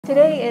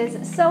Today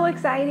is so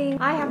exciting.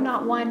 I have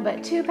not one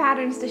but two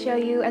patterns to show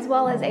you, as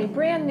well as a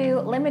brand new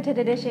limited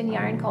edition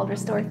yarn called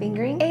Restore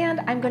Fingering, and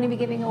I'm going to be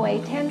giving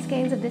away 10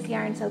 skeins of this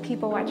yarn, so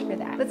keep a watch for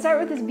that. Let's start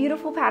with this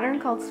beautiful pattern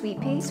called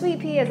Sweet Pea. Sweet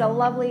Pea is a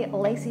lovely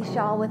lacy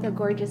shawl with a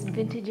gorgeous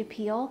vintage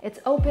appeal. It's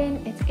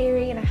open, it's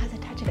airy, and it has a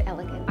touch of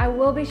elegance. I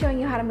will be showing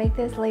you how to make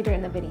this later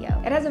in the video.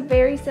 It has a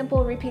very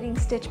simple repeating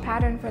stitch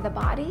pattern for the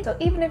body, so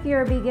even if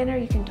you're a beginner,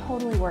 you can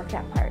totally work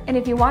that part. And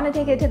if you want to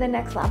take it to the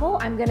next level,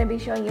 I'm going to be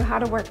showing you how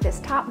to work this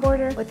top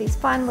border with these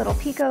fun little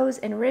picots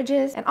and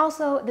ridges, and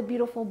also the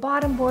beautiful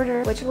bottom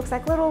border, which looks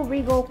like little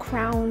regal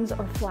crowns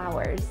or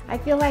flowers. I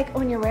feel like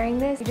when you're wearing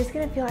this, you're just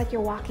gonna feel like you're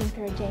walking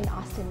through a Jane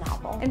Austen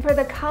novel. And for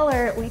the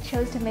color, we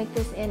chose to make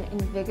this in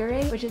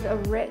Invigorate, which is a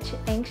rich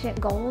ancient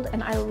gold,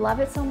 and I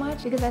love it so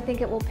much because I think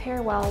it will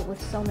pair well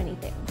with so many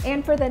things.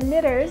 And for the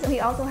knitters,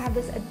 we also have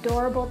this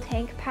adorable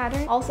tank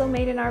pattern, also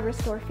made in our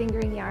Restore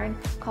Fingering yarn,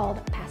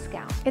 called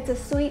Pascal. It's a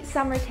sweet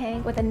summer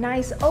tank with a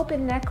nice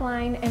open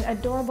neckline and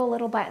adorable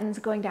little buttons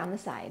going down the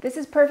side. This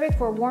is perfect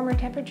for warmer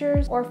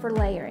temperatures or for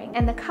layering.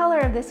 And the color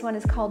of this one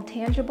is called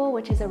Tangible,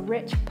 which is a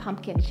rich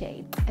pumpkin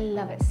shade. I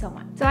love it so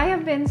much. So I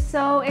have been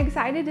so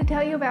excited to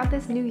tell you about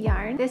this new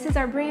yarn. This is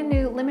our brand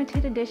new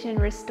limited edition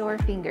Restore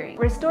Fingering.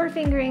 Restore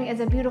Fingering is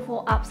a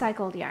beautiful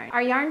upcycled yarn.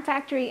 Our yarn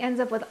factory ends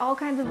up with all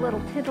kinds of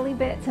little tiddly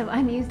bits of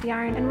unused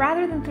yarn, and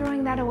rather than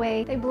throwing that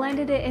away, they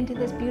blended it into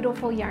this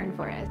beautiful yarn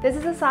for us. This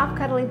is a soft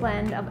cuddly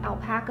blend of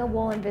alpaca,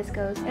 wool, and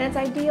viscose, and it's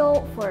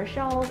ideal for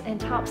shawls and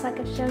tops like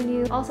I've shown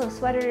you, also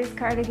sweaters,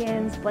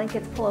 cardigans,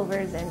 blankets,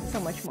 pullovers, and so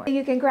much more. So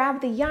you can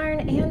grab the yarn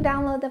and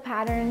download the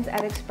patterns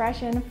at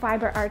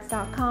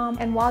expressionfiberarts.com,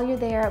 and while you're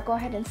there, go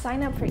ahead and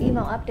sign up for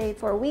email updates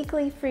for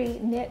weekly free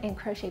knit and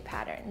crochet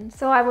patterns.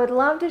 So I would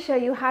love to show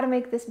you how to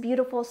make this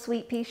beautiful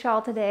Sweet Pea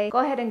shawl today. Go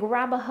ahead and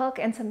grab a hook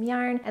and some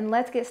yarn, and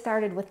let's get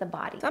started with the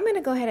body. So I'm going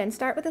to go ahead and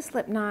start with a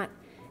slip knot,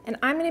 and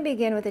I'm going to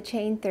begin with a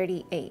chain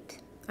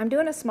 38. I'm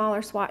doing a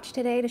smaller swatch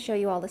today to show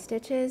you all the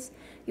stitches.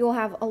 You will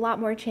have a lot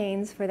more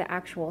chains for the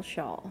actual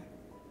shawl.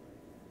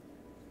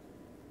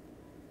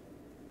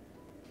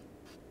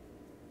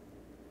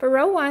 For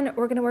row 1,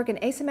 we're going to work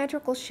an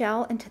asymmetrical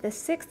shell into the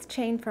 6th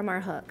chain from our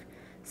hook.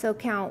 So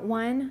count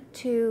 1,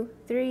 2,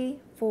 3,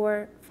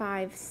 4,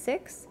 5,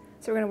 6.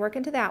 So we're going to work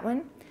into that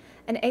one.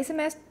 An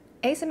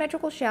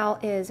asymmetrical shell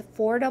is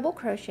 4 double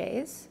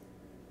crochets.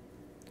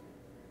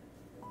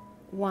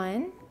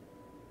 1,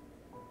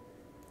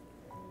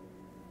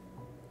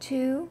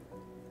 2,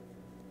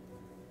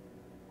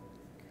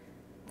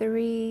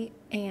 3,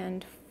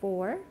 and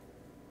 4.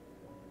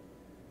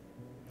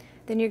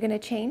 Then you're going to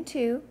chain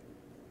 2.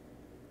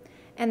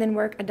 And then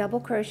work a double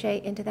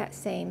crochet into that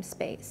same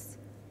space.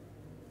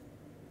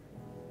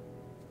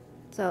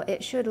 So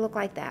it should look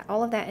like that,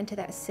 all of that into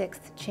that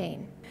 6th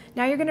chain.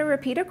 Now you're going to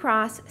repeat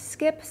across,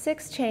 skip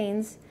 6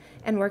 chains,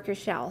 and work your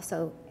shell.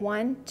 So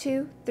 1,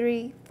 2,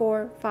 3,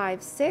 4,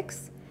 5,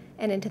 6,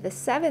 and into the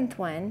 7th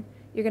one,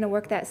 you're going to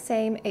work that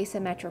same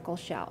asymmetrical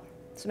shell.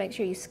 So make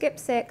sure you skip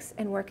 6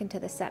 and work into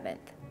the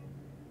 7th.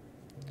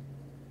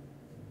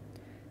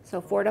 So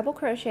 4 double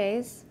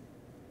crochets.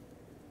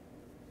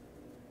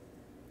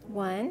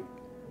 1,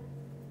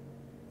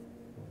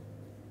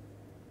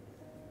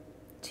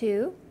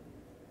 2,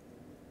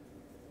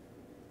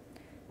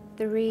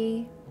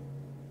 3,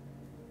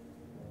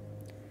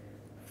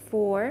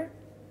 4,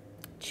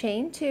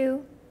 chain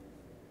 2,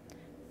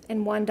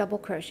 and 1 double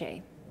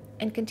crochet,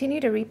 and continue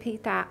to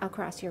repeat that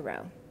across your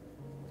row.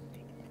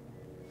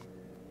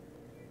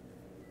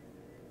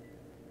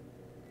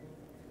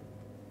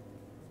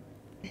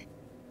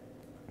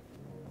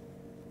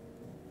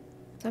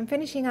 So I'm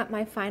finishing up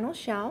my final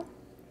shell.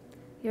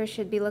 Yours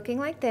should be looking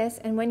like this,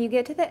 and when you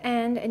get to the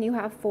end and you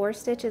have 4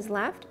 stitches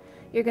left,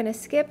 you're going to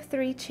skip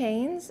 3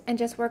 chains and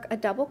just work a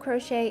double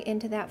crochet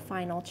into that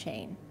final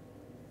chain.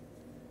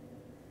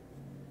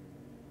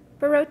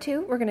 For row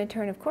 2, we're going to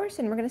turn, of course,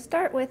 and we're going to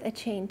start with a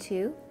chain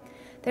 2.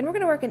 Then we're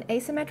going to work an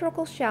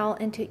asymmetrical shell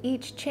into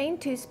each chain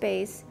 2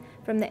 space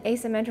from the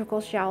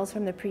asymmetrical shells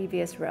from the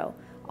previous row,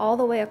 all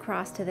the way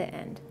across to the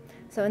end.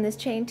 So in this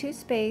chain 2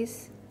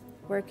 space,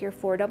 work your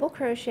 4 double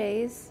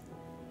crochets,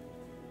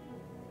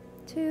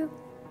 2,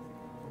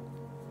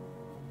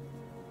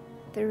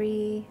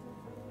 3,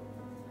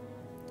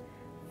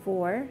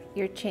 4,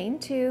 your chain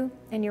 2,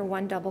 and your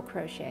 1 double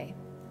crochet.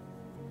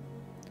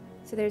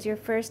 So there's your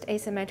first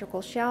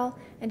asymmetrical shell,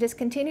 and just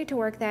continue to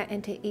work that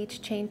into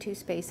each chain 2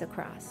 space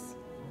across.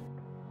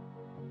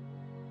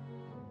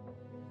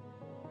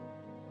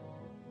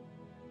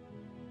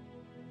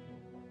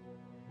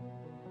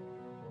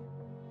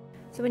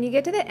 So when you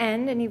get to the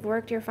end and you've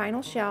worked your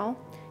final shell,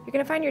 you're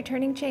going to find your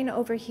turning chain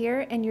over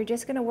here, and you're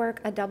just going to work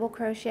a double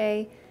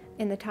crochet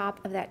in the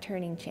top of that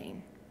turning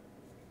chain.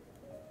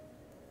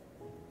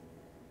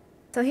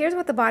 So here's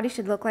what the body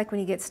should look like when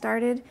you get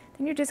started.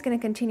 Then you're just going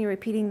to continue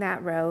repeating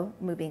that row,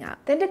 moving up.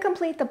 Then to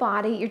complete the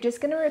body, you're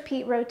just going to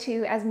repeat row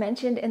 2 as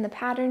mentioned in the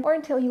pattern, or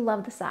until you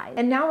love the size.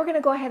 And now we're going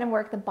to go ahead and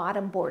work the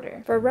bottom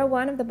border. For row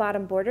 1 of the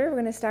bottom border, we're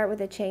going to start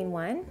with a chain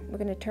 1. We're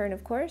going to turn,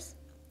 of course,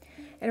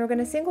 And we're going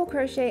to single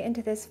crochet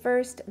into this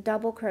first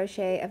double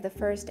crochet of the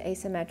first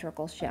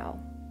asymmetrical shell.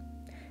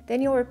 Then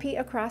you'll repeat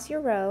across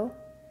your row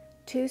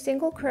 2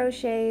 single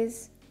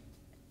crochets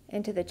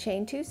into the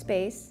chain 2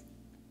 space,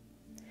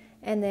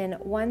 and then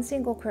 1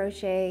 single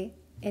crochet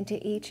into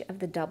each of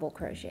the double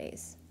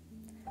crochets.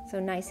 So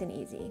nice and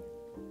easy.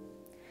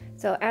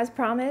 So as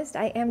promised,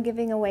 I am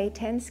giving away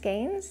 10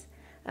 skeins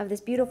of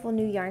this beautiful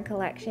new yarn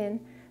collection.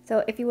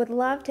 So if you would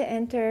love to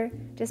enter,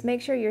 just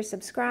make sure you're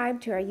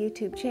subscribed to our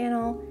YouTube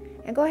channel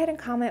and go ahead and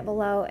comment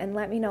below and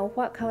let me know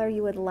what color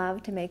you would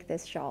love to make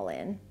this shawl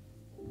in.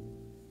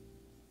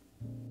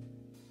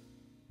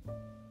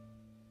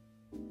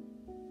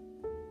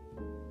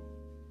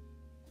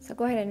 So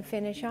go ahead and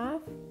finish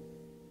off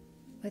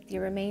with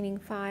your remaining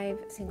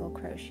 5 single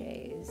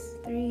crochets.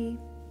 3,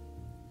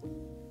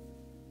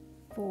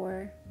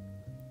 4,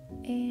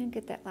 and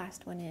get that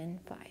last one in,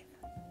 5.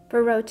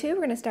 For row 2, we're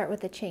going to start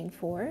with a chain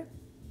 4,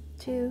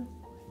 2,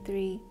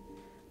 3,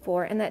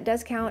 4, and that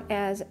does count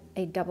as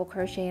a double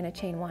crochet and a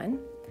chain 1.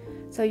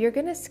 So you're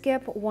going to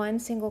skip 1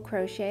 single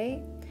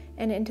crochet,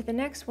 and into the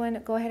next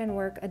one, go ahead and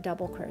work a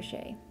double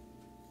crochet.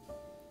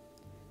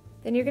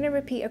 Then you're going to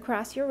repeat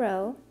across your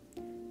row,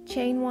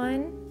 chain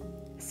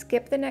 1,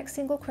 skip the next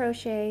single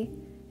crochet,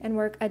 and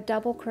work a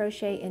double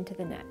crochet into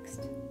the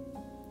next.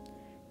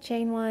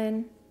 Chain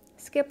 1,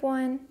 skip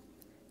 1,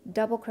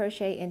 double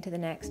crochet into the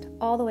next,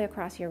 all the way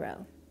across your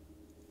row.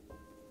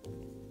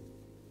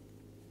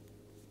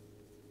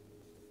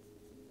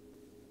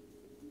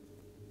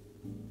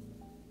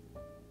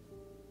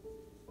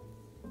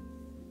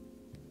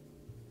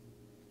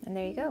 And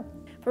there you go.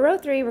 For row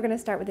 3, we're going to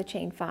start with a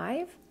chain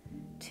 5,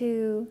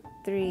 2,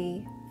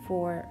 3,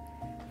 4,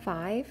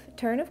 5,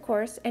 turn of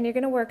course, and you're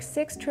going to work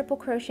 6 triple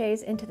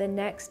crochets into the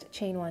next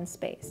chain 1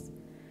 space.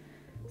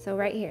 So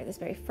right here, this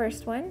very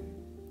first one,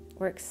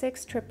 work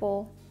 6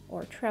 triple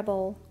or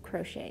treble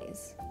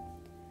crochets.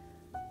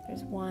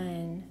 There's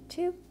 1,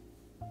 2,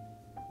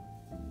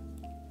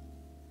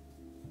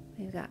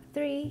 we've got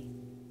 3,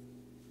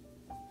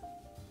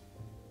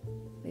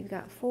 we've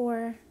got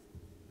 4,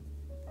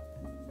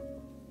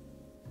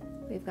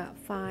 we've got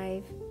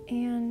 5,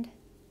 and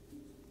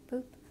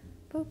boop,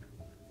 boop,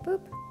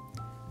 boop,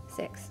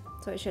 6.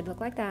 So it should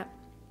look like that.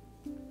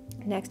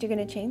 Next, you're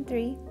going to chain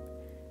 3,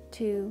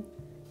 2,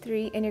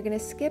 3, and you're going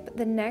to skip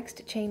the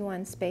next chain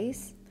 1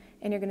 space,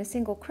 and you're going to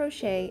single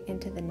crochet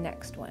into the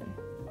next one.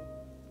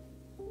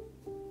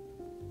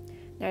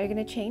 Now you're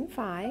going to chain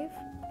 5,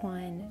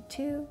 1,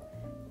 2,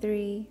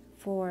 3,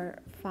 4,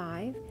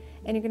 5,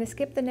 and you're going to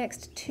skip the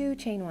next 2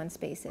 chain 1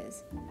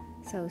 spaces.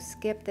 So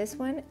skip this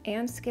one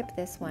and skip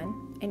this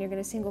one, and you're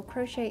going to single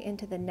crochet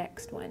into the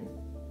next one,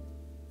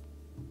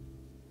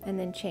 and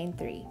then chain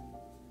 3.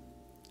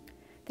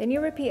 Then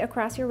you repeat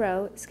across your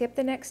row, skip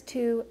the next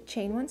 2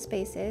 chain 1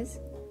 spaces,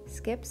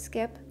 skip,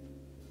 skip,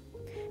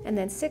 and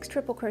then 6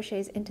 triple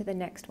crochets into the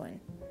next one.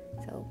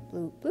 So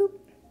bloop, bloop,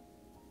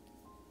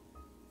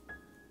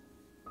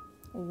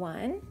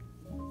 1,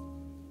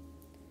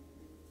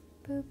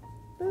 boop,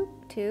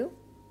 boop, 2,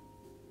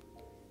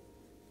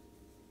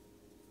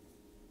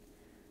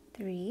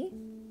 3,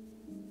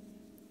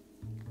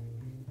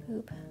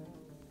 boop,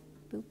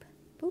 boop,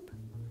 boop,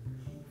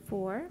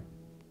 4,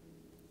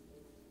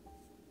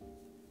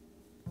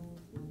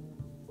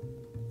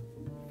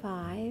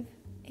 5,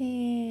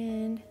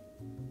 and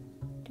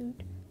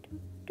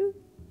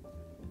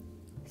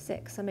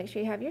 6. So make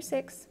sure you have your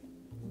 6.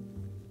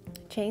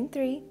 Chain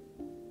 3,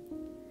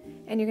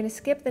 and you're going to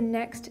skip the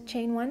next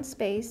chain 1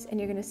 space, and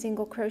you're going to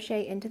single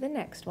crochet into the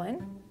next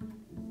one,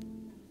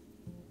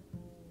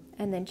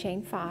 and then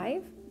chain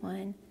 5,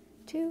 1,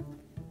 2,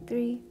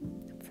 3,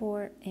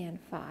 4, and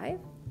 5.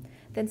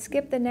 Then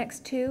skip the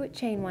next 2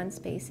 chain 1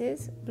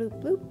 spaces,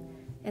 bloop, bloop,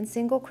 and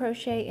single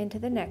crochet into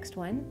the next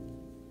one,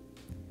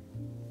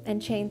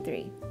 and chain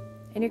 3.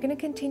 And you're going to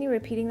continue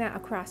repeating that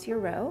across your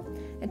row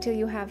until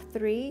you have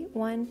 3,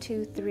 1,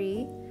 2,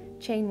 3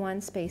 chain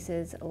 1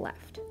 spaces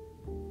left.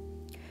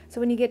 So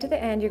when you get to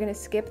the end, you're going to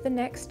skip the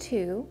next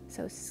 2.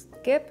 So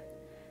skip,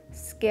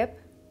 skip,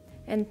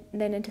 and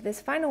then into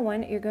this final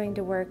one, you're going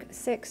to work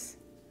 6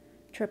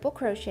 triple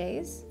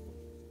crochets.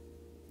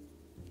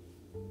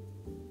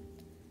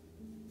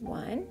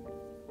 1,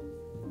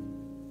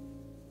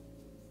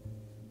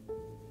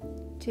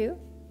 2,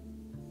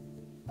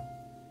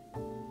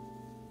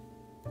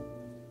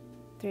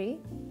 3,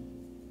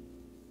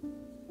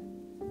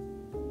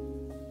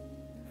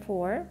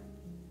 4,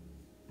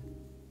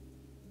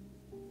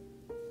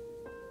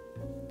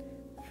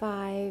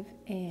 5,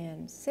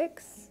 and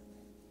 6.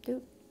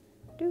 Doop,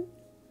 doop,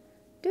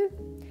 doop.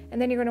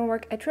 And then you're going to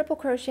work a triple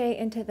crochet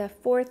into the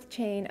 4th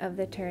chain of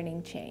the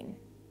turning chain.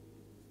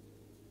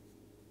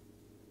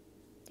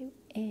 Doop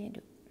and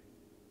doop.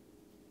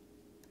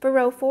 For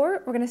row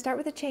 4, we're going to start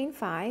with a chain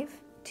 5,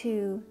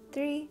 2,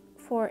 3,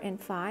 4, and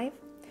 5.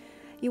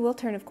 You will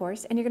turn, of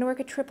course, and you're going to work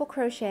a triple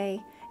crochet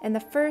in the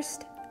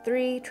first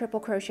 3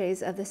 triple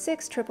crochets of the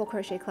 6 triple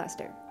crochet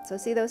cluster. So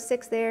see those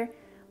 6 there?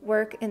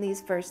 Work in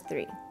these first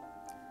 3.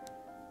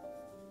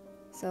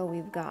 So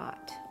we've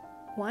got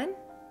 1,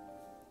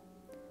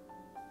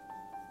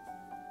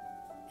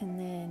 and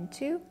then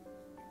 2,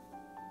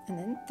 and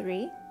then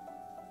 3,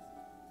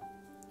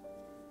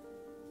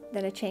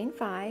 then a chain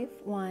 5,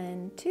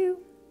 1, 2,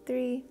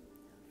 3,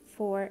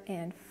 4,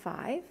 and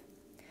 5.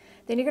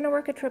 Then you're going to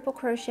work a triple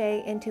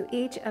crochet into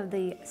each of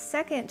the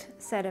second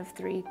set of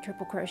 3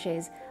 triple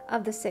crochets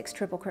of the 6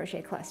 triple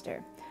crochet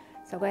cluster.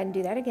 So go ahead and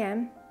do that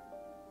again.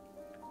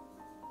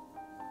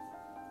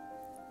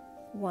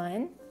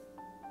 1,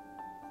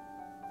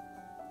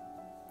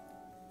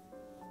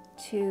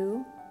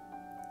 2,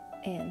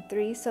 and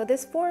 3. So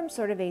this forms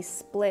sort of a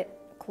split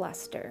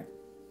cluster,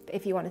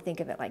 if you want to think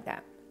of it like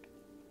that.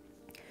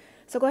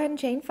 So go ahead and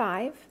chain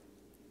 5,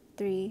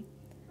 3,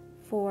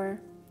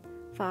 4,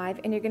 5,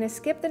 and you're going to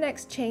skip the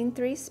next chain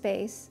 3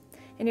 space,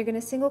 and you're going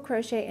to single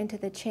crochet into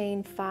the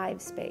chain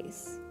 5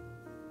 space.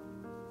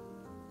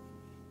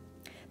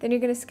 Then you're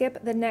going to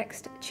skip the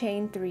next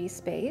chain 3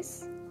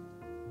 space,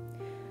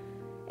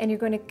 and you're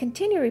going to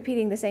continue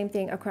repeating the same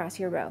thing across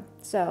your row.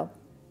 So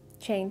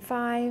chain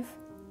 5,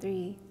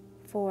 3,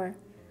 4,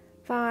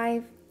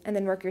 5, and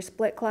then work your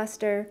split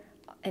cluster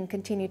and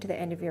continue to the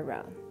end of your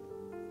row.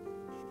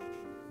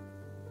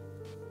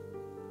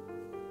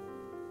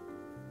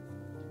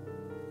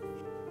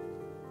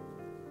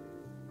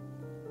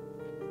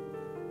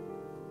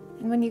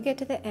 And when you get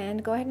to the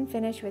end, go ahead and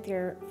finish with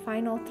your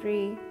final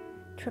 3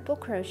 triple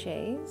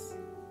crochets.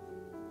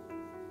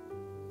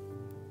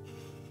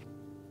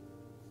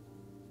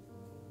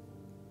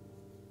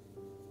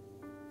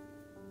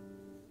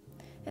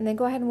 And then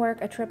go ahead and work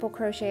a triple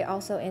crochet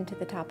also into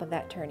the top of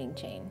that turning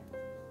chain.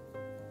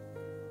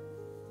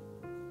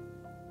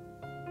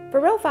 For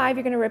row 5,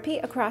 you're going to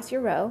repeat across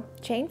your row,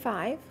 chain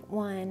 5,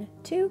 1,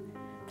 2,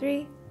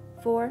 3,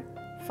 4,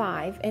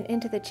 5, and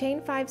into the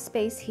chain 5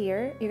 space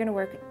here, you're going to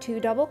work 2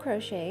 double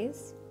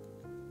crochets,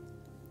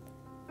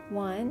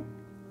 1,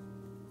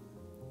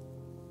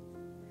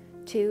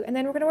 2, and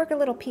then we're going to work a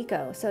little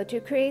picot. So to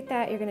create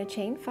that, you're going to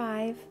chain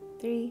 5,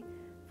 3,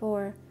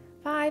 4,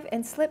 5,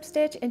 and slip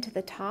stitch into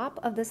the top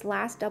of this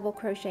last double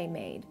crochet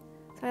made.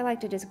 So I like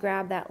to just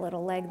grab that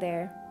little leg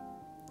there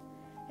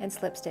and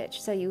slip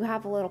stitch so you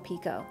have a little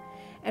picot.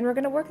 And we're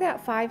going to work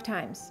that 5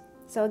 times.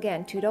 So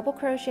again, 2 double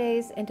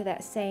crochets into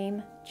that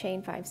same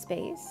chain 5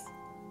 space,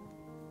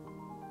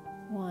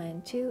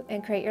 1, 2,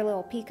 and create your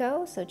little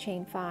picot. So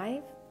chain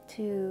 5,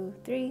 2,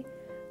 3,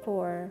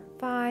 4,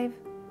 5,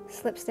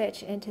 slip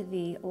stitch into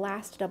the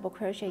last double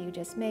crochet you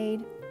just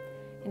made,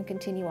 and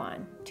continue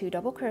on. 2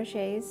 double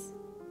crochets,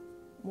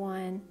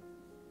 1,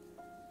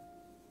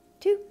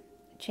 2,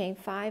 chain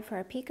 5 for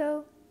our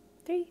picot,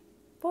 3,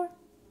 4,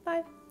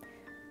 5,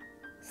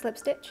 slip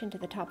stitch into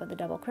the top of the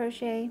double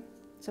crochet.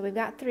 So we've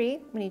got 3,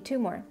 we need 2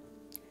 more.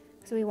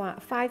 So we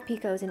want 5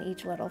 picots in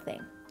each little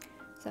thing.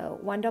 So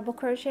 1 double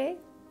crochet,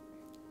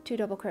 2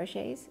 double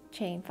crochets,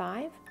 chain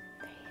 5,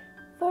 3,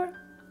 4,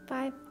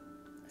 5,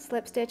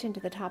 slip stitch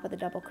into the top of the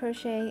double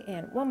crochet,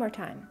 and one more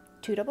time,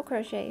 2 double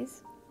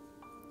crochets,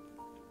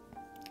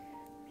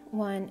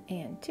 1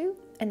 and 2,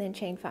 and then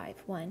chain 5,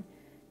 1,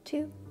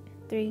 2,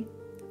 3,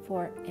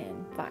 4,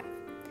 and 5,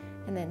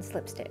 and then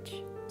slip stitch.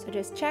 So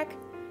just check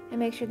and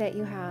make sure that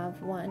you have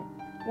 1,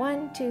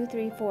 2,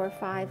 3, 4,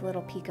 5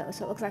 little picots,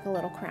 so it looks like a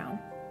little crown.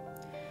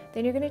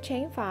 Then you're going to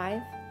chain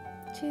 5,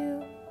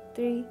 2,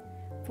 3,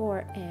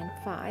 4, and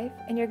 5,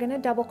 and you're going to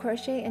double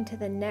crochet into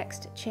the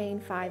next chain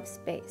 5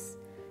 space.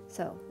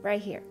 So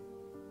right here,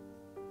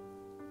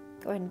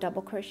 go ahead and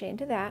double crochet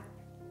into that,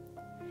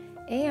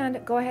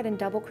 and go ahead and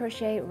double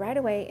crochet right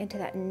away into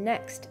that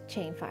next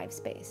chain 5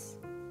 space.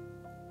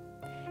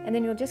 And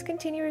then you'll just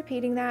continue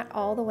repeating that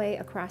all the way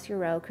across your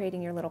row,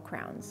 creating your little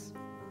crowns.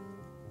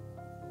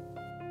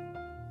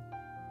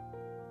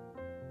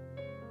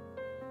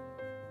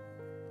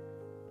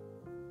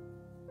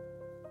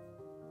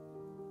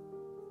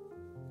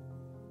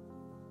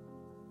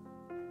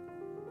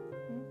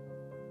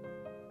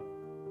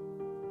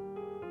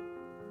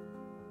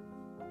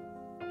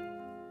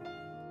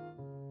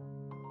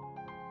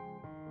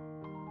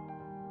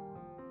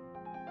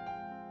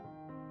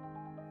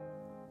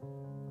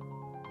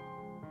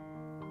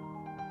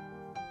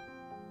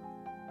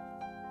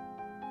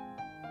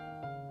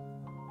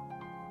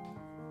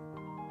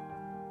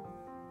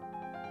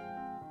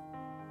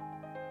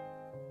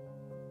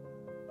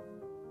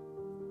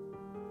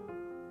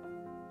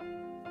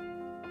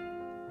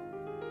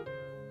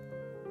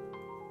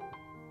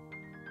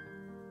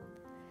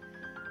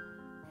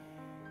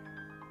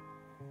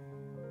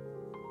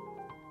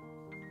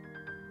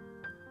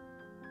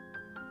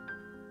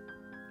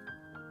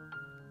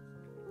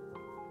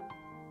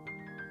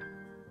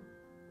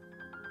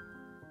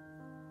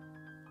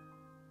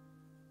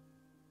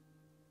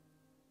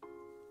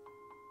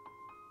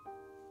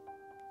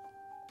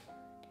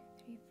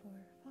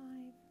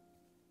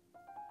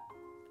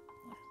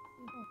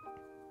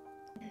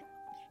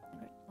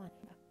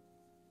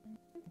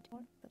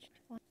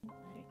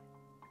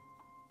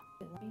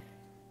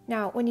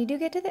 Now, when you do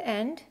get to the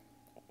end,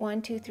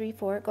 1, 2, 3,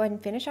 4, go ahead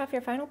and finish off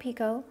your final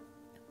picot,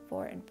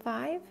 4 and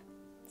 5,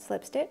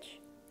 slip stitch,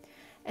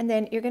 and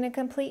then you're going to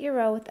complete your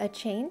row with a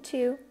chain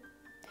 2,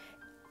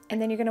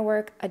 and then you're going to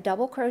work a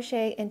double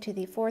crochet into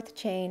the 4th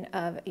chain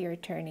of your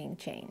turning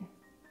chain.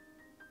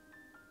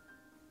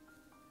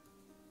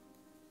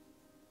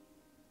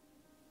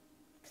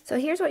 So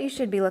here's what you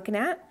should be looking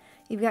at.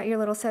 You've got your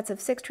little sets of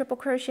 6 triple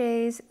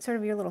crochets, sort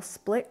of your little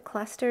split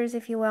clusters,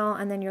 if you will,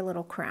 and then your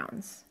little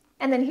crowns.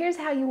 And then here's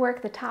how you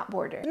work the top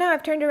border. Now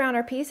I've turned around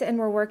our piece and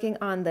we're working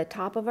on the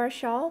top of our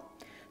shawl.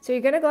 So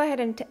you're going to go ahead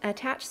and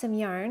attach some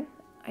yarn.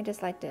 I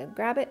just like to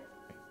grab it.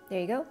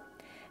 There you go.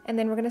 And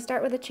then we're going to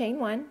start with a chain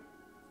 1.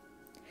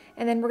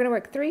 And then we're going to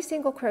work 3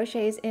 single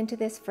crochets into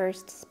this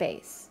first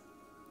space.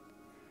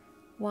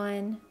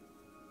 1,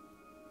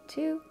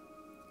 2,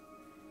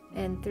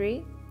 and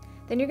 3.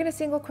 Then you're going to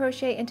single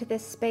crochet into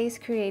this space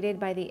created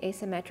by the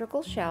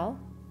asymmetrical shell.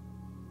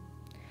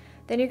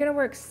 Then you're going to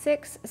work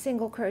 6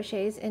 single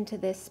crochets into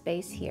this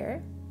space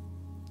here.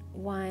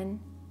 1,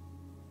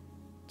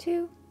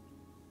 2,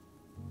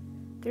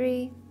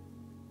 3,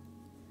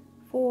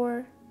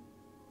 4,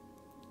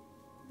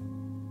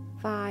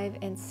 5,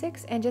 and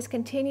 6, and just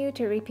continue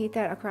to repeat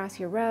that across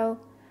your row.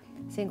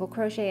 Single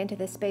crochet into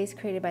the space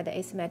created by the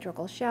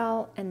asymmetrical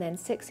shell, and then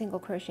 6 single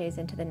crochets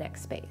into the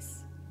next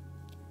space.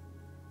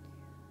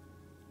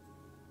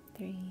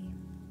 3,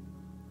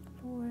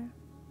 4,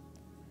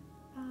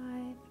 5,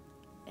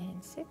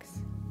 and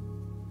 6.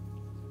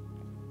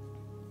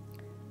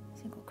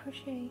 Single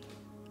crochet.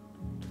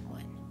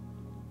 1,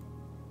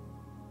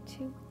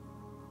 2,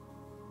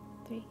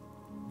 3,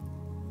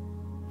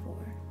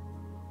 4,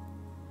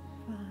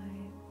 5,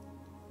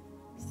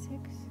 6.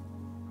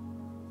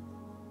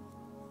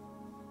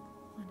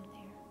 One in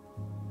there.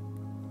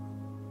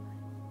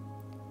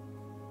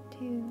 1,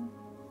 2,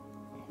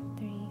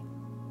 3,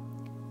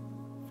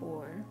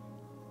 4,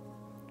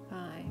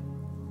 5,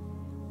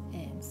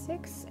 and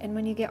 6. And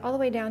when you get all the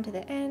way down to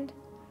the end,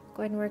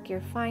 go ahead and work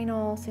your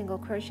final single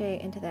crochet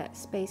into that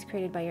space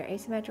created by your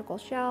asymmetrical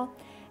shell,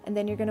 and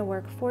then you're going to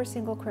work 4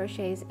 single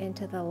crochets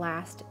into the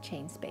last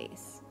chain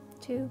space.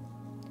 2,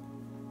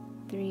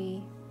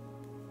 3,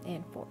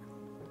 and 4.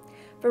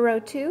 For row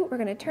 2, we're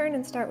going to turn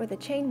and start with a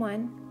chain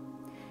 1,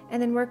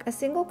 and then work a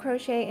single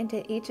crochet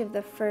into each of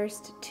the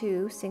first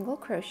 2 single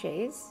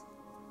crochets.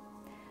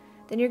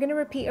 Then you're going to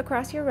repeat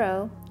across your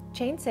row,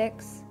 chain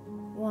 6,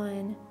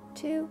 1,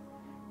 2,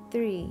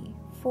 3,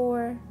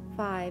 4,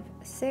 5,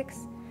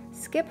 6,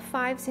 skip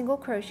 5 single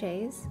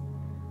crochets,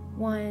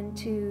 1,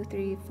 2,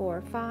 3,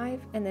 4,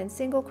 5, and then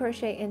single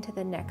crochet into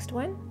the next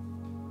one.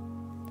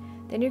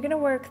 Then you're going to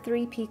work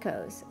 3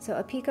 picots. So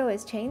a picot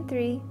is chain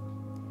 3,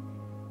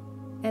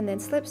 and then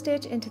slip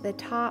stitch into the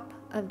top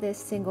of this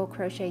single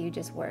crochet you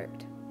just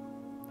worked.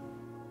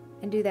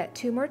 And do that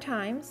 2 more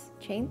times,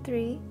 chain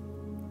 3,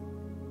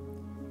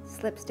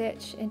 slip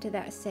stitch into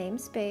that same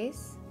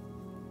space.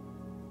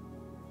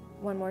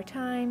 1 more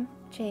time,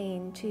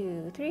 chain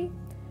 2, 3,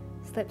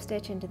 slip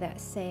stitch into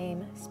that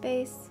same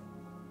space,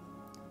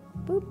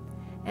 boop,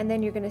 and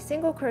then you're going to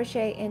single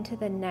crochet into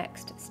the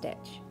next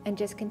stitch, and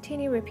just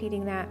continue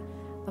repeating that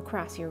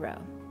across your row.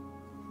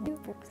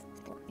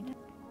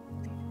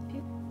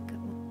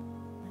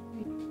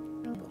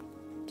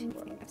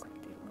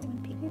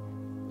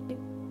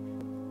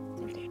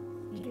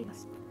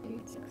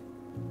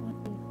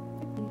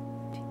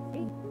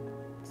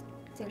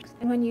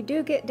 And when you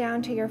do get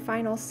down to your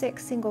final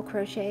 6 single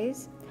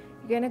crochets,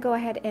 you're going to go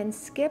ahead and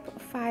skip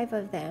 5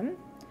 of them.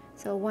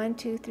 So 1,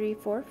 2, 3,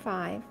 4,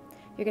 5.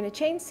 You're going to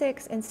chain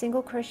 6 and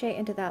single crochet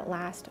into that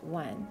last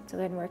one. So go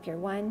ahead and work your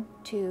 1,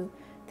 2,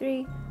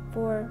 3,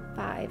 4,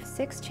 5,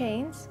 6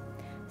 chains.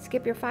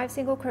 Skip your 5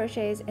 single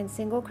crochets and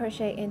single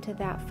crochet into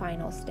that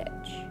final stitch.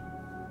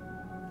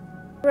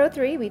 Row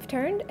 3, we've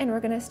turned, and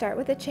we're going to start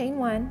with a chain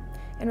 1,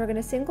 and we're going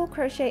to single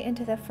crochet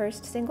into the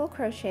first single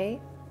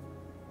crochet.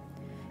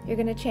 You're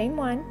going to chain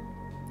 1,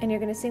 and you're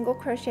going to single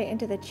crochet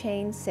into the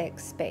chain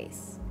 6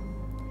 space.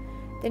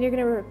 Then you're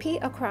going to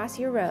repeat across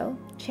your row,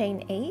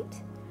 chain 8,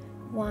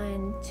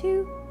 1,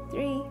 2,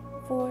 3,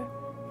 4,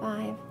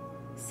 5,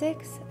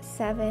 6,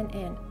 7,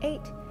 and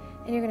 8.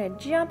 And you're going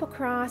to jump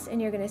across, and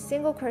you're going to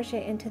single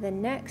crochet into the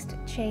next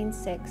chain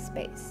 6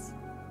 space.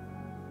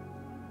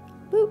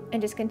 Boop,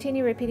 and just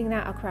continue repeating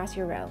that across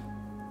your row.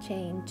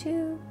 Chain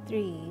 2,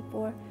 3,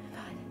 4,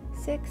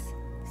 5, 6,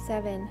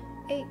 7,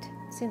 8.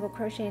 Single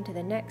crochet into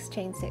the next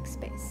chain 6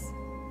 space.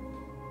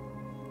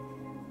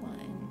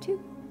 1,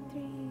 2,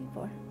 3,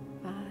 4,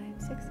 5,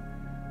 6,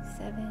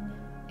 7,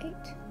 8.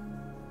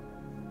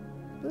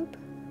 Boop.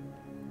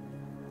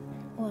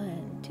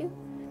 1, 2,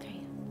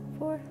 3,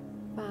 4,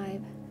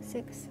 5,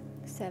 6,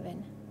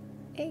 7,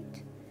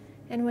 8.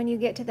 And when you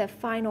get to the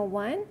final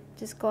one,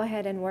 just go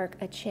ahead and work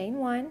a chain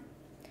 1,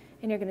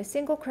 and you're going to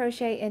single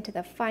crochet into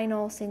the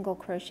final single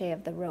crochet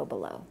of the row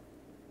below.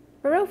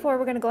 For row 4,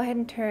 we're going to go ahead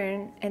and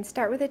turn and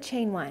start with a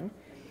chain 1,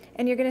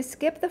 and you're going to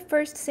skip the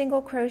first single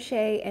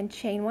crochet and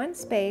chain 1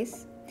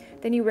 space.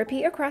 Then you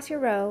repeat across your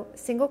row,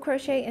 single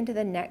crochet into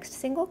the next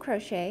single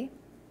crochet,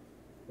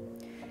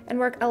 and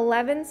work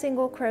 11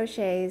 single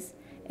crochets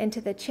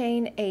into the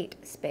chain 8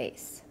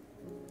 space.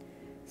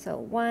 So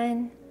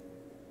 1,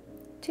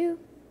 2,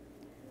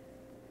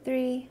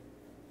 3,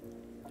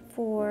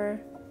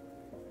 4,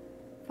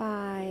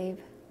 5,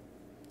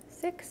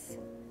 6,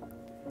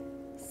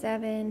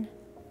 7,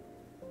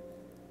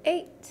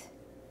 8,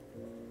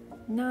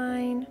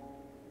 9,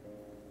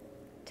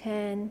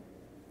 10,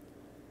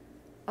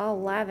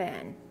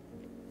 11.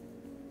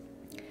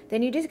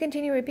 Then you just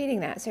continue repeating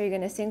that. So you're going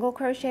to single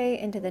crochet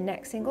into the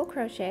next single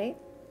crochet,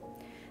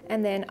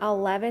 and then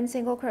 11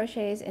 single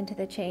crochets into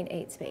the chain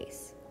 8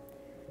 space.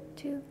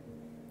 2,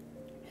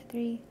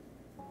 3,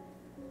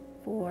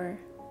 4,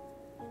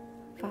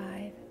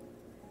 5,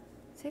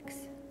 6,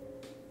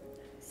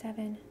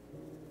 7,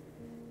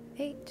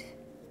 8,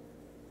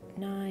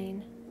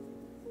 9,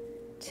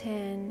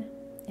 10,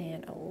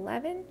 and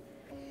 11.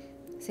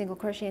 Single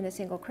crochet in the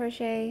single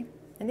crochet,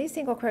 and these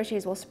single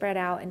crochets will spread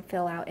out and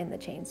fill out in the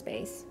chain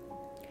space.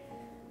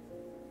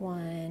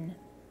 1,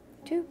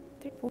 2,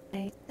 3, 4,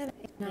 5, 7,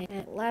 8, 9,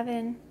 and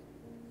 11.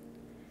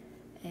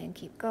 And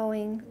keep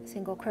going.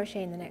 Single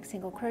crochet in the next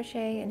single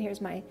crochet, and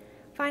here's my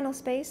final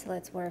space.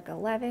 Let's work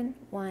 11.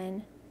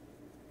 1,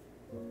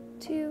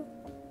 2,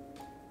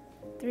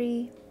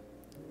 3,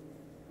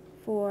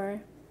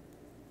 4,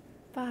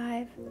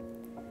 5,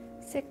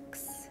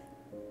 6,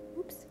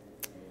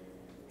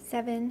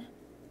 7,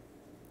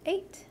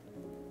 8,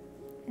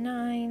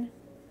 9,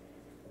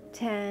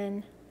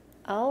 10,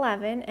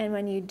 11. And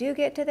when you do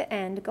get to the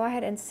end, go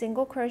ahead and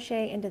single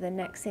crochet into the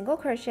next single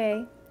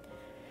crochet,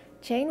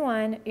 chain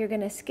 1. You're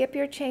going to skip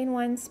your chain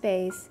 1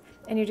 space,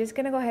 and you're just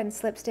going to go ahead and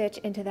slip stitch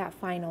into that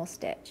final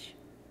stitch,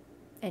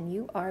 and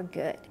you are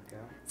good. Yeah.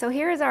 So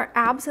here is our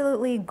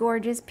absolutely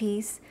gorgeous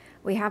piece.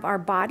 We have our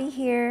body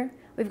here.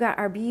 We've got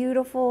our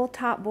beautiful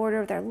top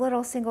border with our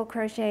little single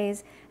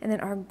crochets, and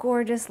then our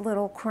gorgeous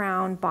little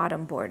crown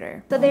bottom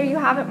border. So there you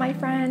have it, my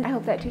friend. I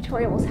hope that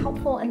tutorial was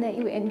helpful and that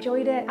you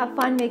enjoyed it. Have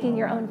fun making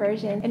your own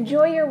version.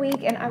 Enjoy your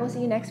week, and I will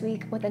see you next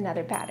week with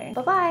another pattern.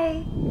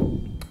 Bye-bye.